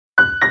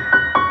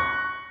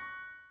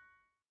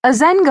A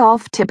Zen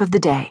Golf Tip of the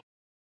Day.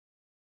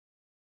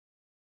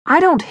 I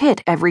don't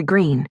hit every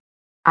green.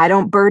 I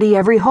don't birdie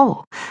every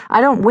hole.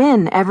 I don't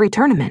win every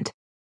tournament.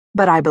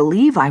 But I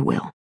believe I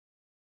will.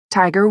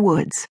 Tiger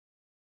Woods.